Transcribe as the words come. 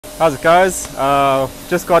How's it, guys?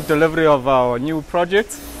 Just got delivery of our new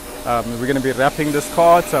project. We're going to be wrapping this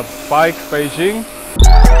car. It's a Baic Beijing.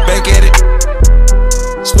 Back at it.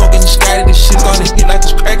 Smoking the sky, this shit's on his feet like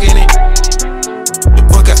it's crack in it. The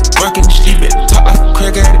boy got work in the street, but talk like a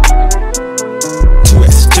crack at it.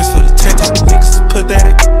 2X just for the tech, the niggas put that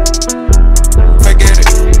it. Back at it.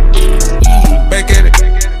 Back at it.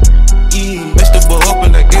 Messed the boy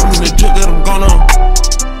open, I gave him the drip that I'm gone on.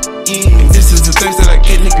 This is the things that I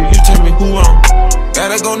get, nigga, you tell me who on.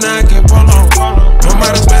 Gotta go now, can't roll on. No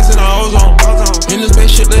matter space in the ozone. In the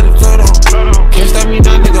spaceship, let it float on. Can't stop me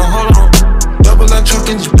now, nigga, hold on. Double line truck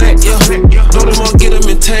in the black, yeah. Know them all, get them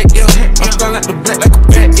intact, yeah. I'm flying like the black like a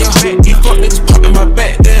bat, yeah. You fuck niggas popping my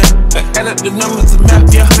back, damn. I add up the numbers and map,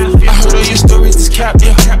 yeah. I heard all your stories is cap,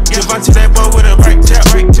 yeah. Give out to that boy with a right tap.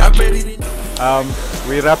 I bet he didn't.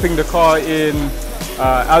 We're wrapping the car in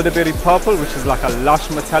Elderberry Purple, which is like a lush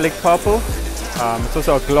metallic purple. It's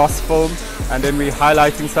also a gloss film, and then we're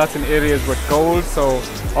highlighting certain areas with gold. So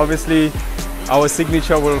obviously our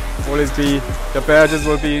signature will always be, the badges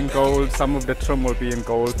will be in gold, some of the trim will be in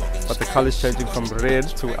gold, but the color is changing from red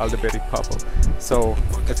to Elderberry Purple. So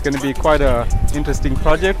it's going to be quite an interesting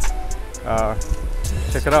project.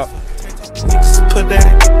 Check it out. Put that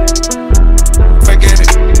back at it.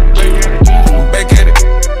 Back at it.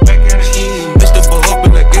 Messed the boy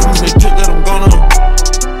open, I gave him the drip that I'm gone on.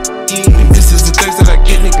 This is the things that I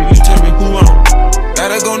get, nigga, you tell me who on.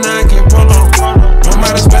 Gotta go now, can't roll on. No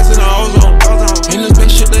matter space in the ozone. In the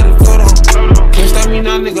spaceship, let it float on. Can't stop me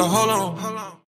now, nigga, hold on.